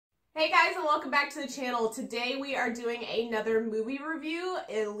Hey guys, and welcome back to the channel. Today we are doing another movie review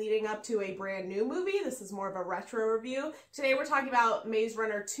leading up to a brand new movie. This is more of a retro review. Today we're talking about Maze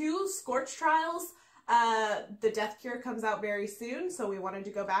Runner 2 SCORCH Trials. The Death Cure comes out very soon, so we wanted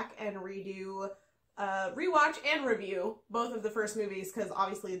to go back and rewatch and review both of the first movies because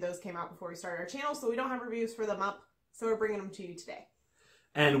obviously those came out before we started our channel, so we don't have reviews for them up, so we're bringing them to you today.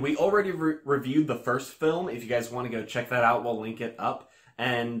 And we already reviewed the first film. If you guys want to go check that out, we'll link it up.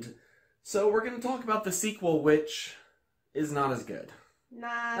 And so we're going to talk about the sequel, which is not as good.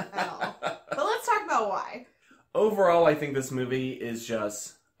 Not at all. But let's talk about why. Overall, I think this movie is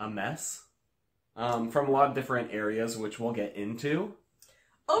just a mess from a lot of different areas, which we'll get into.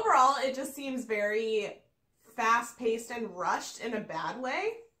 Overall, it just seems very fast-paced and rushed in a bad way,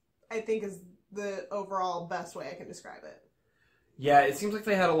 I think is the overall best way I can describe it. Yeah, it seems like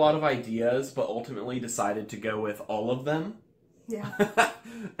they had a lot of ideas, but ultimately decided to go with all of them. Yeah.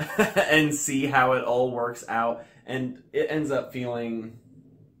 And see how it all works out. And it ends up feeling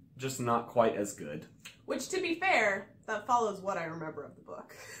just not quite as good. Which, to be fair, that follows what I remember of the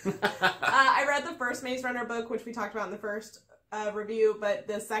book. I read the first Maze Runner book, which we talked about in the first review, but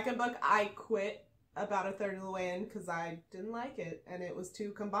the second book I quit about a third of the way in because I didn't like it, and it was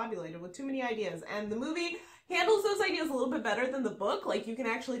too combobulated with too many ideas. And the movie handles those ideas a little bit better than the book. Like, you can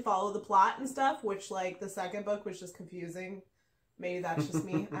actually follow the plot and stuff, which, like, the second book was just confusing. Maybe that's just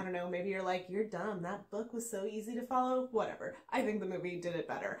me. I don't know. Maybe you're like, you're dumb. That book was so easy to follow. Whatever. I think the movie did it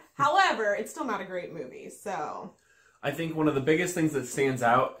better. However, it's still not a great movie, so... I think one of the biggest things that stands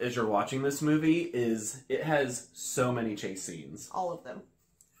out as you're watching this movie is it has so many chase scenes. All of them.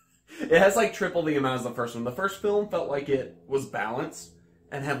 It has like triple the amount as the first one. The first film felt like it was balanced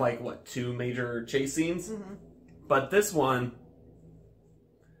and had like, what, 2 major chase scenes? Mm-hmm. But this one...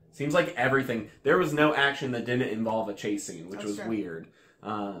 seems like everything. There was no action that didn't involve a chase scene, which was weird.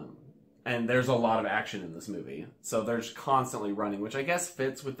 And there's a lot of action in this movie. So there's constantly running, which I guess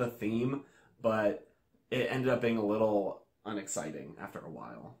fits with the theme, but it ended up being a little unexciting after a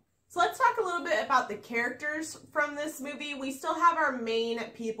while. So let's talk a little bit about the characters from this movie. We still have our main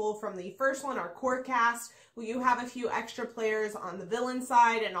people from the first one, our core cast. You have a few extra players on the villain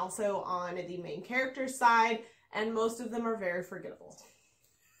side and also on the main character side, and most of them are very forgettable.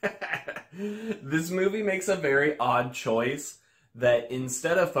 This movie makes a very odd choice that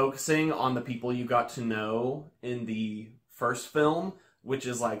instead of focusing on the people you got to know in the first film, which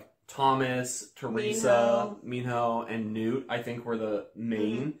is like Thomas, Teresa, Minho, and Newt, I think were the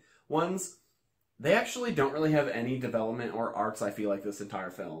main ones, they actually don't really have any development or arcs, I feel like, this entire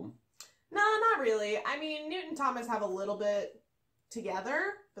film. No, not really. I mean, Newt and Thomas have a little bit together,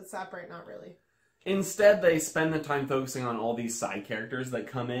 but separate, not really. Instead, they spend the time focusing on all these side characters that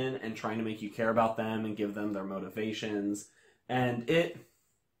come in and trying to make you care about them and give them their motivations. And it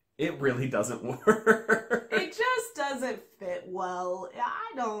really doesn't work. It just doesn't fit well.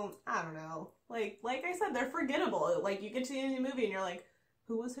 I don't know. Like I said, they're forgettable. Like, you get to the end of the movie and you're like,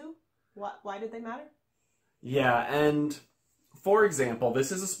 who was who? Why did they matter? Yeah, and for example,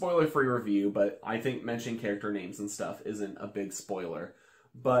 this is a spoiler-free review, but I think mentioning character names and stuff isn't a big spoiler.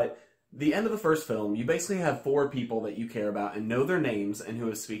 But the end of the first film, you basically have 4 people that you care about and know their names and who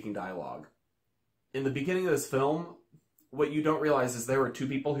is speaking dialogue. In the beginning of this film, what you don't realize is there were 2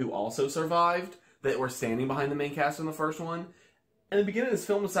 people who also survived that were standing behind the main cast in the first one. And the beginning of this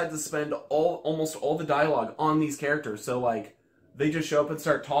film decides to spend almost all the dialogue on these characters. So, like, they just show up and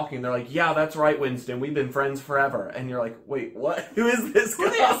start talking. They're like, yeah, that's right, Winston. We've been friends forever. And you're like, wait, what? Who is this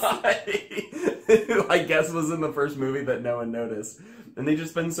guy? Who I guess was in the first movie that no one noticed. And they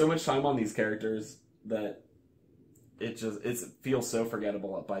just spend so much time on these characters that it feels so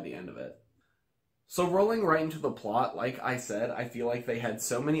forgettable up by the end of it. So rolling right into the plot, like I said, I feel like they had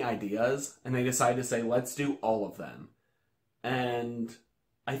so many ideas and they decided to say, let's do all of them. And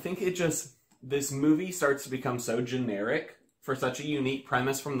I think this movie starts to become so generic for such a unique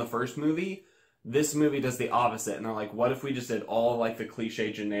premise from the first movie. This movie does the opposite. And they're like, what if we just did all like the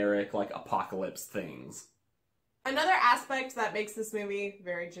cliche generic, like apocalypse things? Another aspect that makes this movie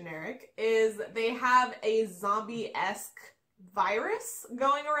very generic is they have a zombie-esque virus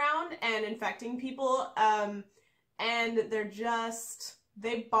going around and infecting people, and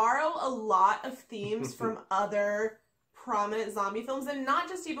they borrow a lot of themes from other prominent zombie films, and not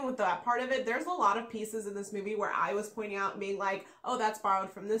just even with that part of it. There's a lot of pieces in this movie where I was pointing out and being like, oh, that's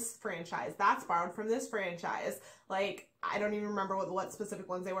borrowed from this franchise, that's borrowed from this franchise. Like, I don't even remember what specific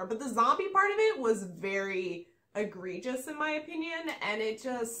ones they were, but the zombie part of it was very egregious in my opinion, and it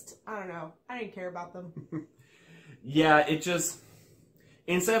just, I don't know, I didn't care about them. Yeah, it just,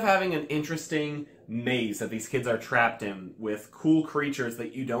 instead of having an interesting maze that these kids are trapped in with cool creatures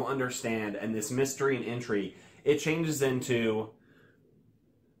that you don't understand and this mystery and intrigue, it changes into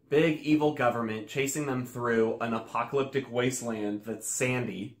big evil government chasing them through an apocalyptic wasteland that's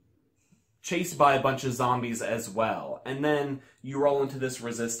sandy, chased by a bunch of zombies as well. And then you roll into this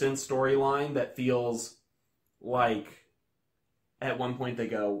resistance storyline that feels like at one point they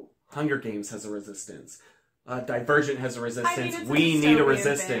go, Hunger Games has a resistance. Divergent has a resistance. We need a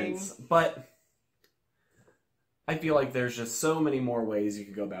resistance. But I feel like there's just so many more ways you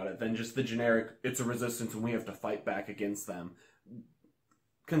could go about it than just the generic, it's a resistance and we have to fight back against them.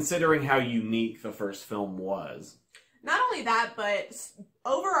 Considering how unique the first film was. Not only that, but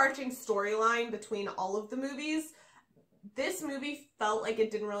overarching storyline between all of the movies, this movie felt like it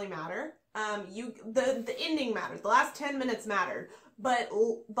didn't really matter. The ending mattered. The last 10 minutes mattered. But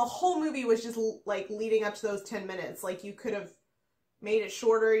the whole movie was just like leading up to those 10 minutes. Like you could have made it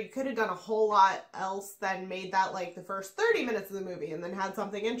shorter. You could have done a whole lot else than made that like the first 30 minutes of the movie and then had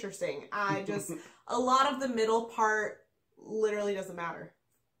something interesting. A lot of the middle part literally doesn't matter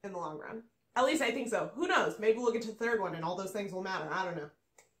in the long run. At least I think so. Who knows? Maybe we'll get to the third one and all those things will matter. I don't know.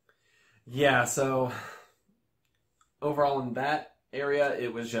 Yeah, so overall in that area,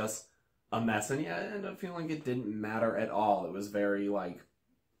 it was just a mess. And yeah, I ended up feeling like it didn't matter at all. It was very like,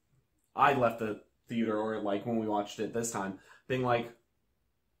 I left the theater, or like when we watched it this time, being like,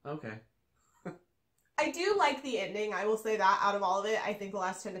 okay. I do like the ending. I will say that out of all of it, I think the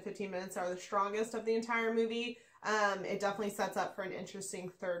last 10 to 15 minutes are the strongest of the entire movie. It definitely sets up for an interesting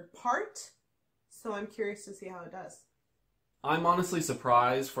third part. So I'm curious to see how it does. I'm honestly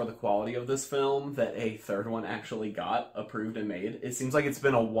surprised for the quality of this film that a third one actually got approved and made. It seems like it's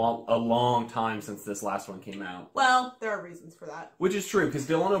been a long time since this last one came out. Well, there are reasons for that. Which is true, because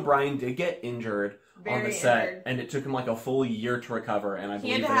Dylan O'Brien did get injured on the set, and it took him like a full year to recover, and I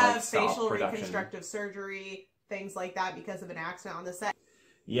believe he had they to have like stopped facial production. reconstructive surgery, things like that, because of an accident on the set.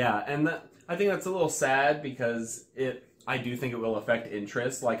 Yeah, and I think that's a little sad because I do think it will affect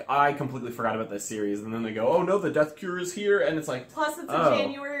interest. Like, I completely forgot about this series, and then they go, oh no, the death cure is here, and it's like, plus it's a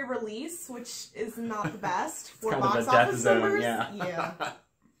January release, which is not the best for kind box of a death office zone, numbers. Yeah.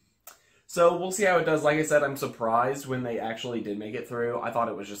 So we'll see how it does. Like I said, I'm surprised when they actually did make it through. I thought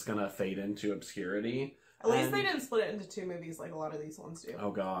it was just gonna fade into obscurity. At least they didn't split it into two movies like a lot of these ones do.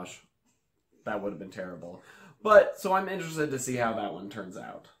 Oh gosh, that would have been terrible. But, so I'm interested to see how that one turns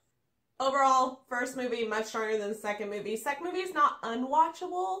out. Overall, first movie much stronger than the second movie. Second movie is not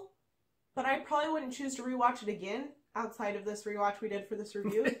unwatchable, but I probably wouldn't choose to rewatch it again outside of this rewatch we did for this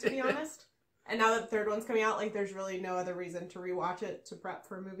review, to be honest. And now that the third one's coming out, like, there's really no other reason to rewatch it to prep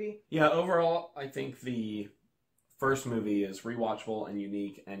for a movie. Yeah, overall, I think the first movie is rewatchable and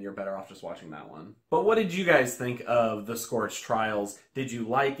unique, and you're better off just watching that one. But what did you guys think of the SCORCH trials? Did you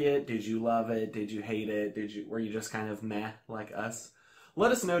like it? Did you love it? Did you hate it? Were you just kind of meh like us?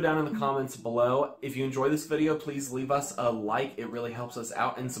 Let us know down in the comments below. If you enjoy this video, please leave us a like. It really helps us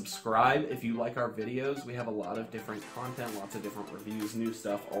out. And subscribe if you like our videos. We have a lot of different content, lots of different reviews, new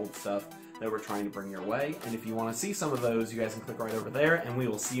stuff, old stuff that we're trying to bring your way. And if you want to see some of those, you guys can click right over there, and we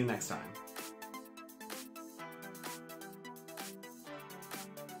will see you next time.